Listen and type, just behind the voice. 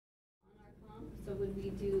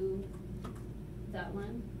That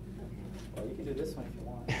one? Well, you can do this one if you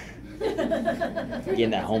want. Get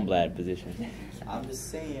in that home blad position. I'm just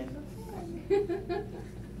saying.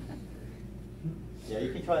 Yeah,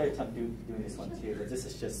 you can try to attempt doing this one too, but this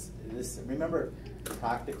is just, remember,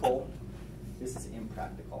 practical, this is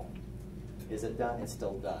impractical. Is it done? It's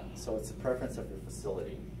still done. So it's a preference of your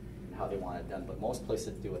facility and how they want it done, but most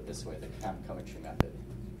places do it this way, the Camp-Coventry method.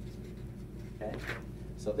 Okay?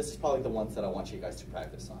 So this is probably the ones that I want you guys to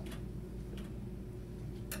practice on.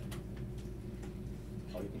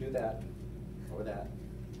 Oh, you can do that, or that.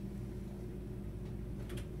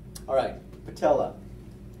 All right, patella.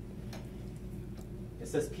 It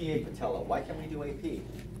says PA patella. Why can't we do AP?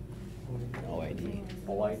 OID.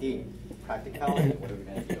 OID. Practicality. What are we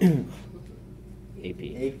going to do? AP.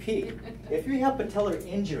 AP. If you have patellar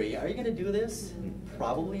injury, are you going to do this?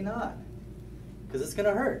 Probably not, because it's going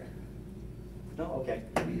to hurt. No? Okay.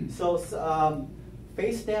 So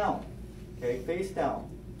face down. Okay, face down.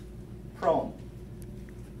 Prone.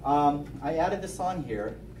 I added this on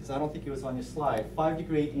here because I don't think it was on your slide.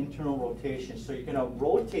 5-degree internal rotation. So you're going to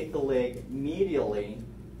rotate the leg medially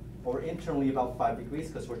or internally about 5 degrees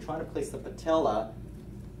because we're trying to place the patella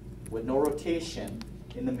with no rotation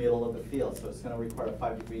in the middle of the field. So it's going to require a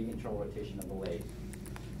 5-degree internal rotation of the leg.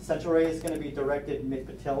 Central ray is going to be directed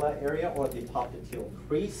mid-patella area or the popliteal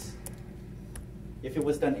crease. If it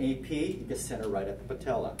was done AP, you just center right at the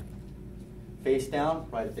patella. Face down,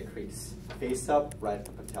 right at the crease. Face up, right at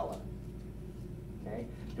the patella. Okay.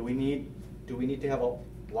 Do we need to have a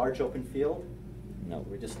large open field? No.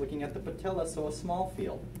 We're just looking at the patella, so a small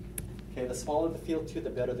field. Okay. The smaller the field too,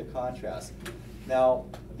 the better the contrast. Now,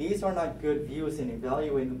 these are not good views in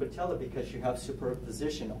evaluating the patella because you have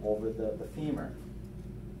superposition over the femur.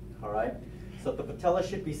 All right. So the patella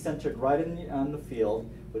should be centered right on the field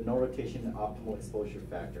with no rotation and optimal exposure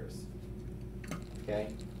factors.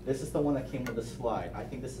 Okay. This is the one that came with the slide. I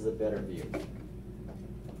think this is a better view.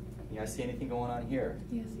 You guys see anything going on here?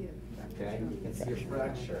 Yes, yes. Okay, you can see a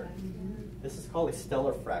fracture. This is called a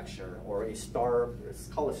stellar fracture, or it's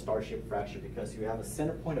called a star-shaped fracture because you have a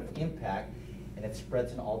center point of impact and it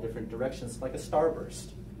spreads in all different directions like a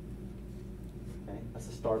starburst. Okay, that's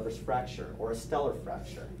a starburst fracture or a stellar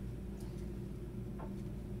fracture.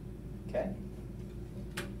 Okay.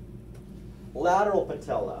 Lateral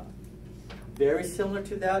patella. Very similar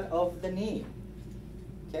to that of the knee.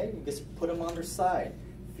 Okay, you just put them on their side,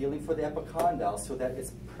 feeling for the epicondyle so that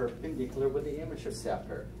it's perpendicular with the immature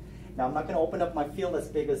scepter. Now I'm not going to open up my field as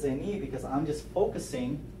big as the knee because I'm just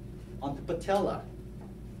focusing on the patella.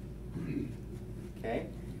 Okay,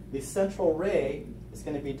 the central ray is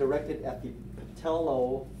going to be directed at the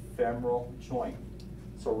patellofemoral joint.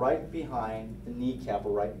 So right behind the kneecap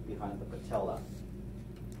or right behind the patella.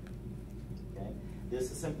 Okay,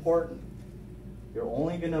 this is important. You're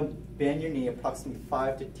only going to bend your knee approximately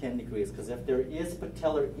 5 to 10 degrees because if there is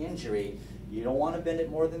patellar injury, you don't want to bend it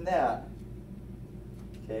more than that.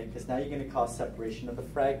 Okay, because now you're going to cause separation of the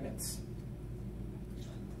fragments.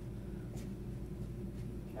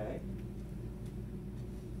 Okay.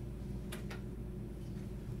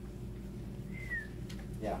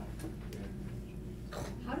 Yeah.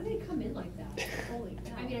 How do they come in like that? Holy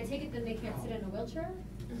cow. I mean, I take it then they can't sit in a wheelchair?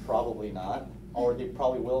 Probably not. Or they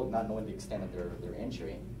probably will, not knowing the extent of their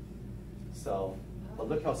injury. So, but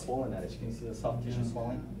look how swollen that is. Can you see the soft tissue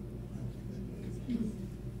swelling?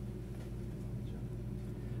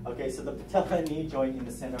 Okay, so the patella knee joint in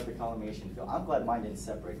the center of the collimation field. I'm glad mine didn't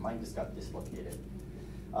separate. Mine just got dislocated.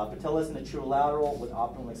 Patella is in a true lateral with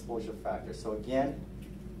optimal exposure factor. So again,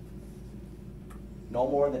 no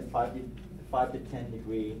more than 5 to 10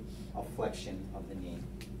 degree of flexion of the knee.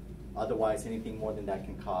 Otherwise, anything more than that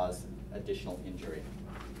can cause additional injury.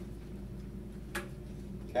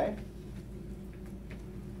 Okay?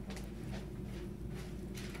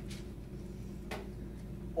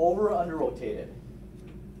 Over or under rotated?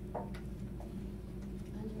 Under.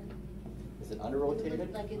 Is it under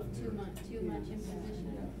rotated? Like it's too much in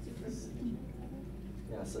position.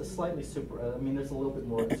 Yeah, so slightly I mean, there's a little bit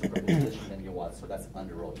more superposition than you want, so that's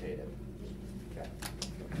under rotated. Okay.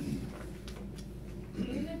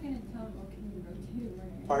 You're not going to tell them, oh, can you rotate it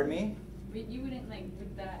more? Pardon me? You wouldn't, like,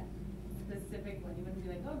 with that specific one, you wouldn't be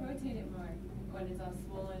like, oh, rotate it more when it's all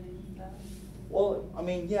swollen and stuff. Well, I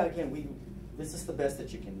mean, yeah, again, this is the best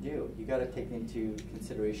that you can do. You got to take into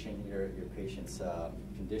consideration your patient's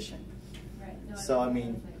condition. Right. No, So, I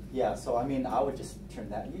mean, yeah, so, I mean, I would just turn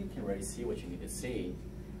that, you can already see what you need to see.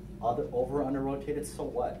 Over or under rotated, so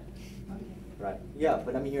what? Okay. Right. Yeah,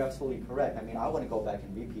 but I mean, you're absolutely correct. I mean, I want to go back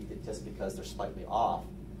and repeat it just because they're slightly off.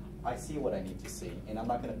 I see what I need to see, and I'm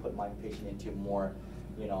not going to put my patient into more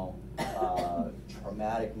you know,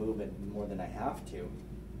 traumatic movement more than I have to.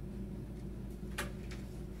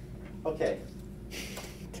 Okay.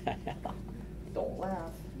 Don't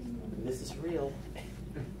laugh. This is real.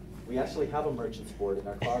 We actually have a merchant's board in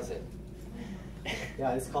our closet.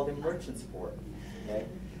 Yeah, it's called a merchant's board. Okay.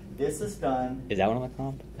 This is done. Is that one on the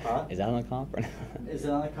comp? Huh? Is that on the comp or not? Is it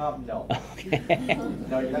on the comp? No. Okay.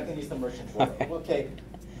 No, you're not going to use the merchant's board. Alright. Okay,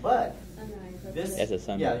 but this. That's a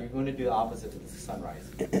sunrise. Yeah, you're going to do the opposite of the sunrise.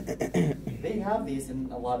 They have these in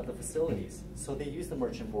a lot of the facilities, so they use the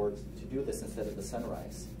merchant board to do this instead of the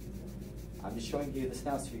sunrise. I'm just showing you this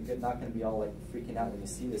now, so you're not going to be all like freaking out when you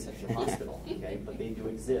see this at your hospital, okay? But they do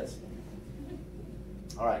exist.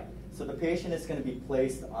 All right, so the patient is going to be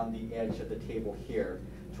placed on the edge of the table here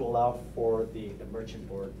to allow for the merchant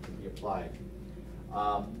board to be applied.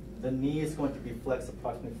 The knee is going to be flexed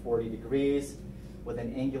approximately 40 degrees with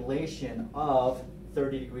an angulation of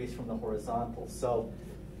 30 degrees from the horizontal. So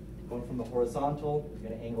going from the horizontal, you're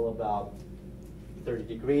going to angle about 30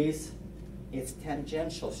 degrees. It's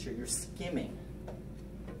tangential, so you're skimming.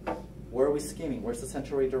 Where are we skimming? Where's the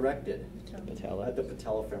central ray directed? Patella. At the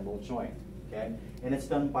patellofemoral joint, okay? And it's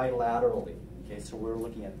done bilaterally, okay? So we're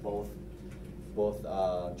looking at both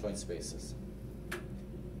joint spaces.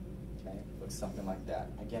 Okay, looks something like that.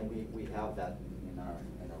 Again, we have that in our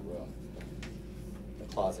room, the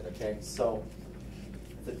closet, okay? So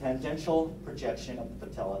the tangential projection of the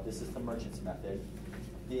patella, this is the Merchant's method.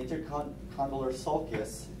 The intercondylar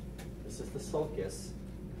sulcus, this is the sulcus.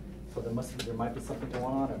 So there might be something going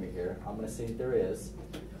on over here. I'm going to say there is.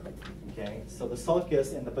 Okay, so the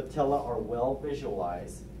sulcus and the patella are well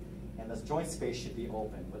visualized, and this joint space should be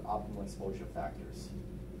open with optimal exposure factors.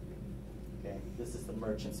 Okay, this is the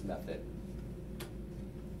Merchant's method.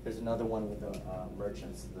 There's another one with the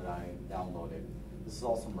Merchant's that I downloaded. This is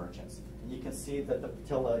also Merchant's. And you can see that the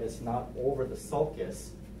patella is not over the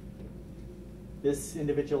sulcus. This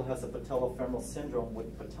individual has a patellofemoral syndrome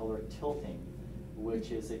with patellar tilting, which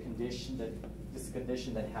is a condition that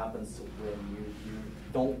happens when you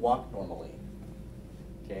don't walk normally.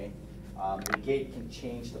 Okay, your gait can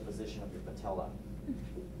change the position of your patella.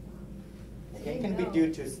 Okay, it can be due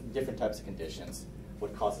to different types of conditions.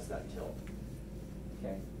 What causes that tilt?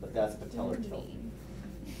 Okay, but that's patellar tilt.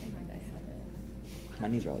 My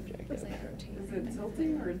knees are all jacked up. Is it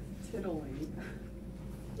tilting or tiddling?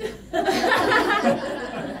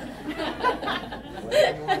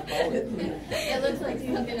 Whatever you want to call it. It looks like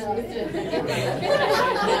something else.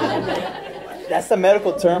 That's the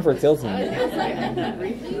medical term for tilting. I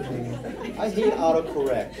hate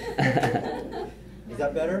autocorrect. Is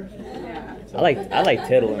that better? Yeah. I like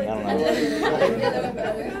tiddling. I don't know.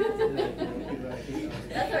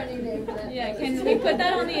 That's our new name for that. Yeah, can we put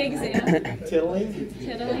that on the exam? Tiddling?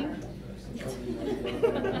 Tiddling?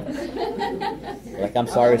 Like, I'm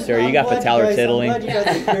sorry, sir, you got patellar tiddling. I'm glad you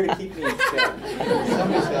guys are here to keep me in check.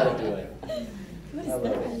 Somebody's got to do it. I love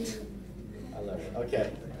it. I love it.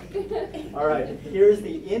 Okay. All right. Here's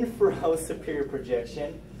the infrasuperior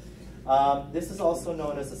projection. This is also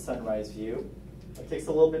known as a sunrise view. It takes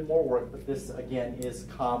a little bit more work, but this, again, is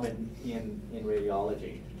common in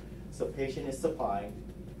radiology. So patient is supine.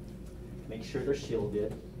 Make sure they're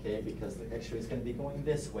shielded, okay, because the x-ray is going to be going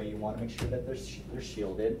this way. You want to make sure that they're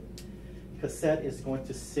shielded. Cassette is going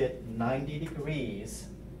to sit 90 degrees,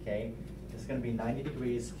 okay? It's going to be 90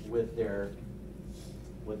 degrees with their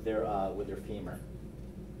femur,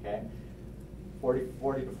 okay? 40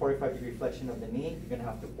 to 45 degree flexion of the knee. You're going to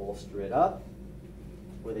have to bolster it up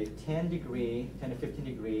with a 10 to 15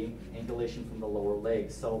 degree angulation from the lower leg.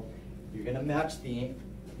 So you're going to match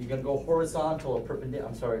you're going to go horizontal or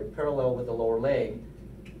parallel with the lower leg,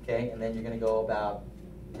 okay? And then you're going to go about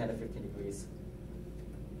 10 to 15 degrees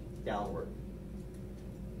downward.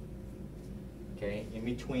 Okay, in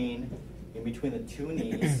between the two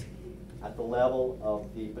knees at the level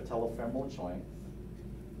of the patellofemoral joint.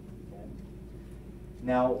 Okay.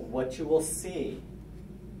 Now, what you will see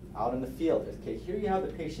out in the field, okay, here you have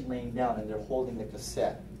the patient laying down and they're holding the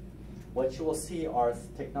cassette. What you will see are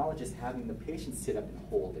technologists having the patient sit up and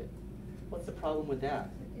hold it. What's the problem with that?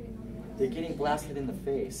 They're getting blasted in the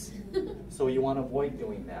face. So you want to avoid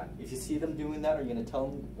doing that. If you see them doing that, are you going to tell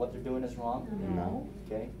them what they're doing is wrong? No.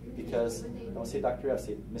 Okay? Because, don't say Dr. F,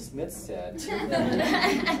 say Ms. Smith said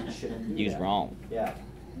you shouldn't do Use that. wrong. Yeah.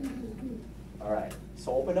 All right.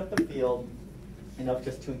 So open up the field enough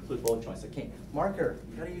just to include both joints. Okay, marker.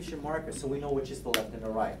 You got to use your marker so we know which is the left and the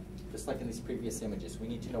right. Just like in these previous images, we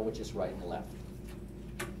need to know which is right and left.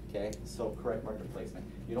 Okay, so correct marker placement.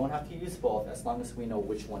 You don't have to use both as long as we know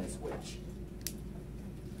which one is which.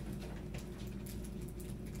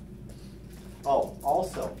 Oh,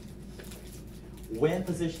 also, when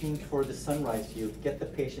positioning for the sunrise view, get the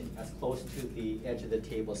patient as close to the edge of the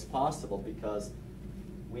table as possible, because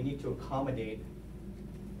we need to accommodate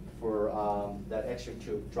for that X-ray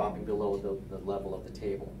tube dropping below the level of the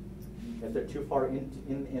table. If they're too far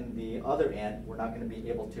in the other end, we're not going to be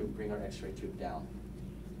able to bring our X-ray tube down.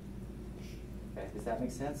 Okay, does that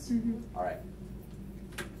make sense? Mm-hmm. All right.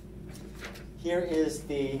 Here is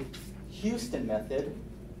the Houston method.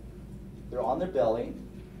 They're on their belly.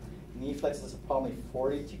 Knee flexes are probably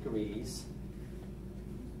 40 degrees.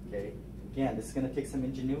 Okay. Again, this is going to take some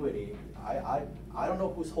ingenuity. I don't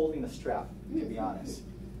know who's holding the strap, to be honest,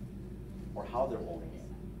 or how they're holding it,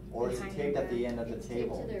 or is it taped at the end of the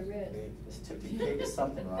table? Taped to their wrist. It's taped to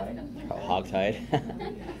something, right? Hogtied.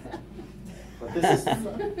 But this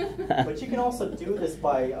is. But you can also do this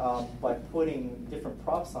by putting different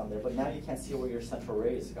props on there. But now you can't see where your central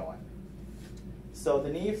ray is going. So the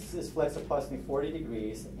knee is flexed approximately 40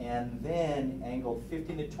 degrees, and then angled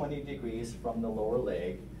 15 to 20 degrees from the lower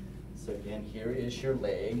leg. So again, here is your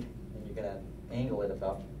leg, and you're going to angle it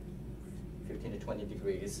about 15 to 20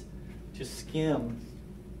 degrees to skim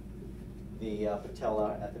the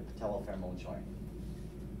patella at the patellofemoral joint.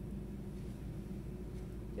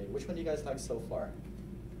 Okay, which one do you guys like so far?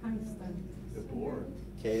 I'm stunned. Good Lord.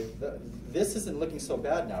 Okay, this isn't looking so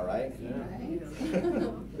bad now, right?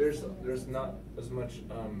 Yeah. There's not as much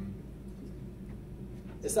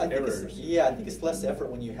I think errors. yeah, I think it's less effort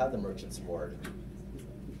when you have the merchant's board.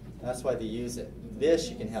 That's why they use it. This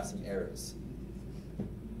you can have some errors.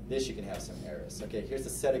 This you can have some errors. Okay, here's the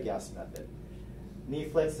Settegast method. Knee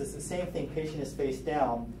flex is the same thing. Patient is face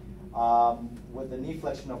down with the knee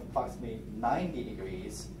flexion of approximately 90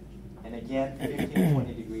 degrees, and again 15 to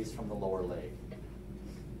 20 degrees from the lower leg.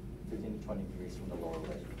 15 to 20 degrees from the lower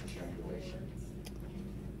leg for triangulation.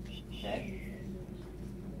 Okay.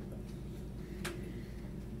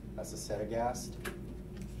 That's a Settegast.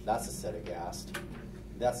 That's a Settegast.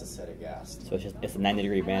 That's a Settegast. So it's a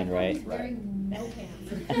 90-degree band, right? Right. Wearing no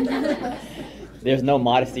pants. There's no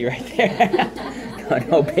modesty right there.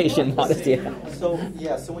 No patient modesty. So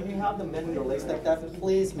yeah, so when you have them bending their legs like that,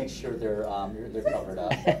 please make sure they're covered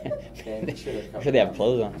up. Okay, make sure they're covered. Make sure they have up.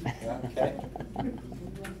 clothes on. Yeah, okay.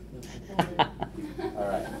 All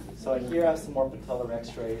right. So here I have some more patellar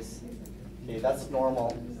X-rays. Okay, that's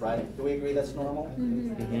normal, right? Do we agree that's normal?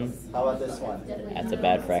 Mm-hmm. How about this one? That's a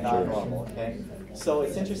bad Not fracture. normal. Okay. So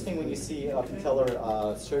it's interesting when you see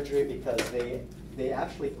patellar surgery, because they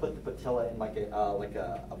actually put the patella in like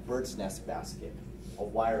a bird's nest basket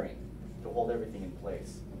of wiring to hold everything in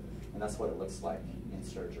place, and that's what it looks like in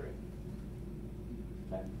surgery.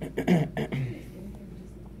 Okay.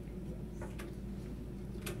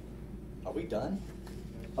 Are we done?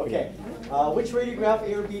 Okay. Which radiograph,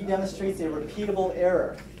 A or B, demonstrates a repeatable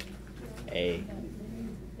error? A.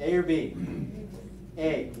 A or B?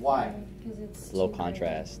 A. Why? Because it's Low too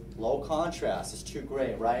contrast. Low contrast is too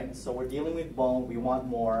gray, right? So we're dealing with bone. We want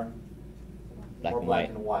more Black and black white.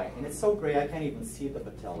 and white. And it's so gray, I can't even see the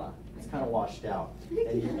patella. It's kind of washed out.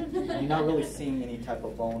 And you're not really seeing any type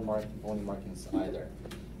of bone markings either.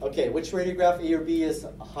 Okay, which radiograph, A or B, is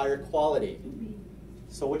a higher quality?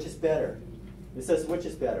 So which is better? It says which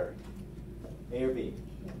is better? A or B?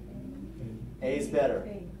 A is better.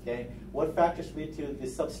 Okay. What factors lead to the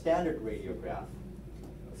substandard radiograph?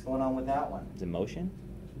 What's going on with that one? Is it motion?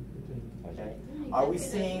 Okay. Are we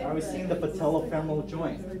seeing the patellofemoral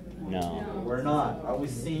joint? No. We're not. Are we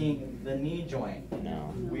seeing the knee joint?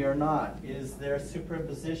 No. We are not. Is there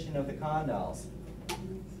superimposition of the condyles?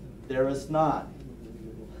 There is not.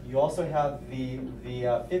 You also have the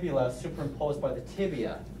fibula superimposed by the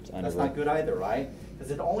tibia. That's not good either, right?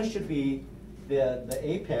 Because it only should be the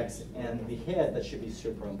apex and the head that should be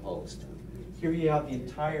superimposed. Here you have the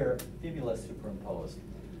entire fibula superimposed.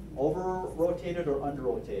 Over-rotated or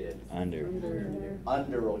under-rotated? Under.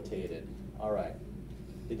 Under-rotated. All right.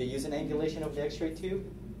 Did they use an angulation of the X-ray tube?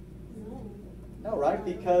 No. No, right?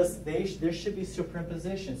 Because there should be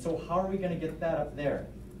superimposition. So how are we going to get that up there?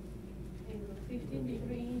 15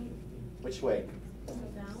 degree Which way?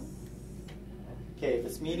 down. Okay, if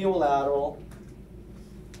it's medial lateral,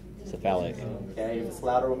 Cephalic. okay, if it's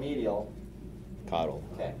lateral medial, Caudal.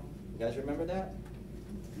 okay. You guys remember that?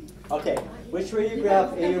 Okay, which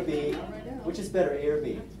radiograph, A or B? Which is better, A or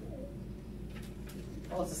B?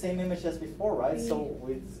 Well, it's the same image as before, right? So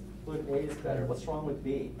A is better. What's wrong with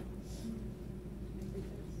B?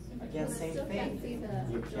 Again, same Still can't see thing.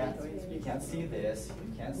 the- You can't see this.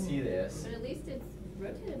 You can't see this. But at least it's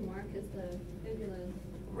rotated more because the fibula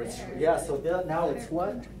is there. Yeah. So now it's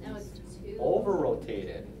what? Now it's too. Over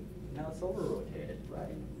rotated. Now it's over rotated,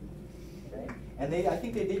 right? Okay, and I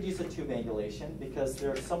think they did use a tube angulation because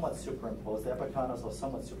they're somewhat superimposed. The epicondyles are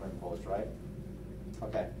somewhat superimposed, right?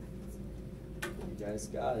 Okay. You guys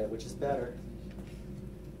got it. Which is better?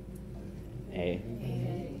 A.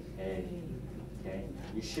 A. Okay.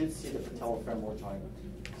 You should see the patellofemoral joint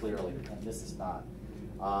clearly, and this is not.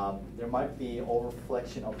 There might be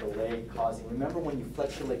overflexion of the leg causing. Remember, when you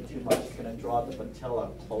flex your leg too much, it's going to draw the patella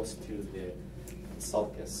close to the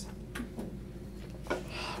sulcus.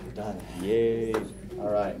 We're done. Yay. All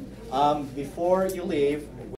right. Before you leave,